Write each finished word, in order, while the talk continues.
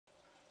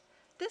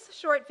This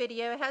short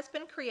video has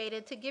been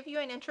created to give you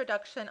an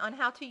introduction on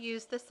how to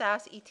use the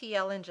SaaS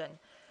ETL engine.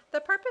 The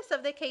purpose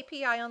of the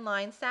KPI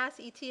Online SaaS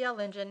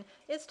ETL engine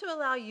is to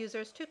allow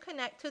users to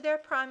connect to their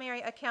primary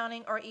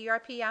accounting or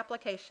ERP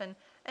application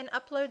and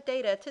upload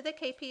data to the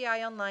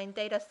KPI Online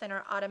data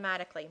center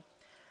automatically.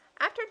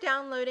 After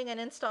downloading and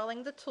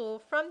installing the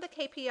tool from the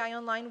KPI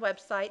Online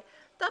website,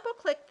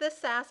 double-click the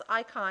SaaS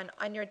icon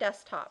on your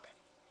desktop.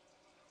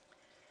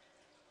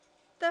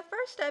 The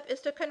first step is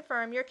to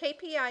confirm your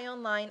KPI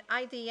Online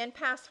ID and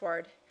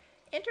password.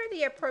 Enter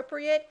the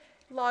appropriate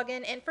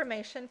login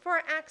information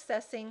for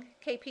accessing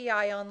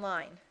KPI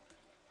Online,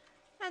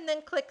 and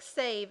then click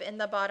Save in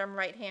the bottom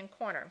right-hand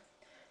corner.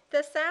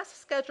 The SaaS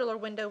Scheduler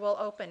window will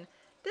open.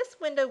 This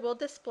window will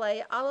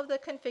display all of the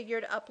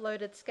configured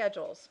uploaded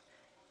schedules.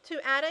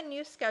 To add a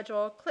new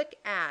schedule, click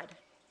Add.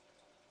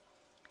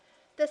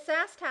 The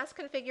SaaS Task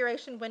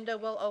Configuration window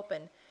will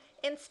open.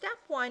 In Step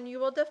 1, you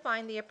will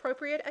define the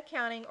appropriate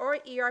accounting or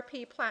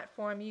ERP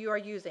platform you are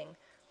using,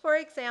 for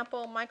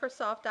example,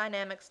 Microsoft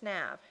Dynamics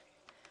NAV.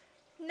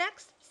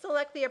 Next,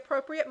 select the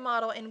appropriate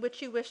model in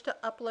which you wish to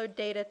upload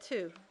data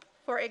to,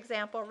 for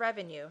example,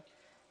 revenue,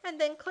 and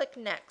then click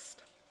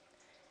Next.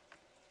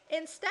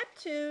 In Step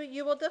 2,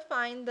 you will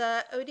define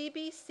the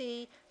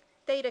ODBC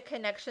data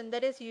connection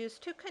that is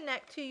used to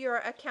connect to your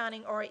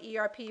accounting or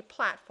ERP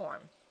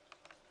platform.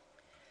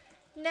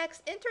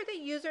 Next, enter the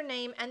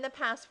username and the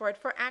password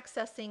for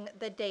accessing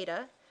the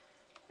data,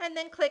 and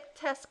then click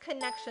Test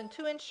Connection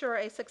to ensure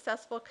a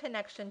successful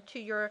connection to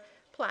your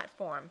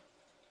platform.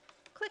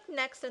 Click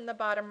Next in the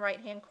bottom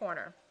right-hand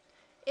corner.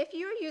 If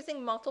you are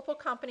using multiple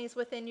companies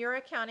within your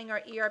accounting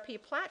or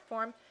ERP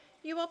platform,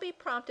 you will be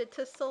prompted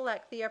to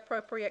select the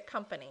appropriate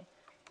company,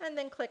 and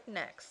then click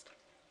Next.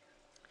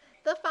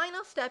 The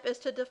final step is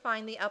to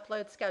define the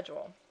upload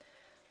schedule.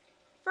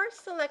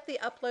 First, select the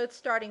upload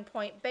starting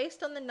point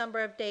based on the number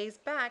of days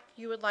back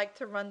you would like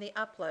to run the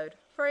upload,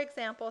 for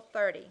example,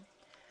 30.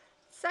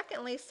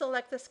 Secondly,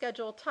 select the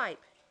schedule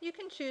type. You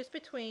can choose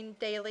between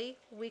daily,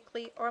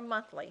 weekly, or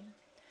monthly.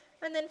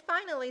 And then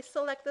finally,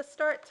 select the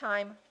start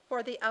time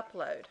for the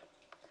upload.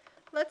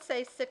 Let's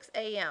say 6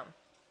 a.m.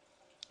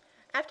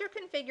 After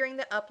configuring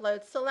the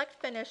upload, select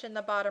Finish in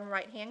the bottom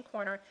right-hand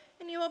corner,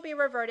 and you will be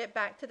reverted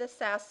back to the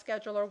SaaS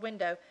Scheduler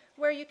window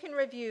where you can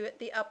review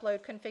the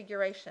upload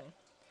configuration.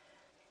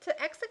 To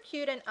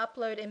execute an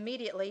upload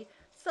immediately,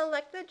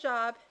 select the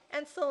job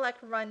and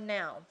select Run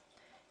Now.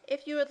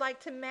 If you would like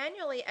to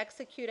manually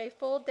execute a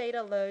full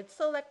data load,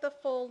 select the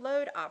Full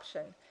Load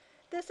option.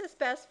 This is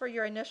best for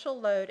your initial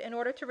load in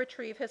order to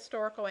retrieve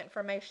historical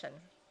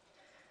information.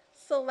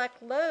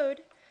 Select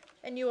Load,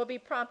 and you will be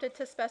prompted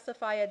to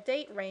specify a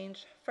date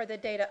range for the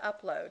data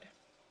upload.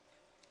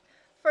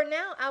 For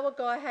now, I will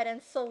go ahead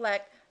and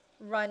select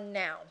Run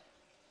Now.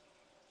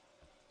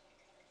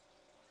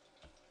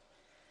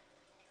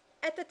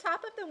 At the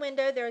top of the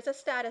window, there is a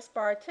status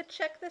bar to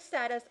check the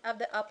status of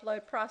the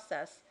upload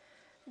process.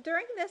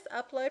 During this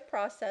upload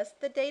process,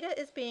 the data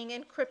is being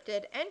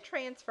encrypted and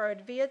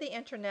transferred via the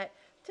internet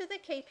to the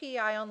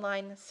KPI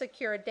Online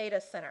Secure Data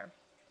Center.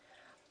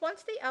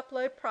 Once the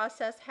upload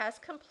process has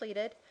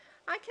completed,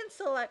 I can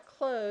select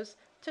Close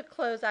to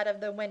close out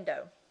of the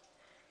window.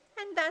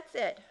 And that's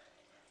it.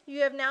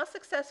 You have now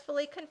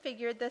successfully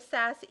configured the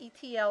SaaS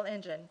ETL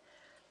engine.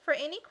 For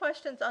any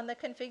questions on the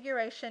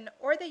configuration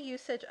or the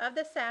usage of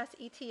the SaaS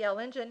ETL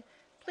engine,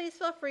 please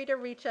feel free to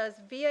reach us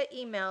via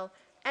email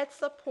at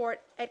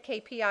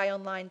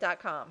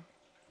support@kpionline.com.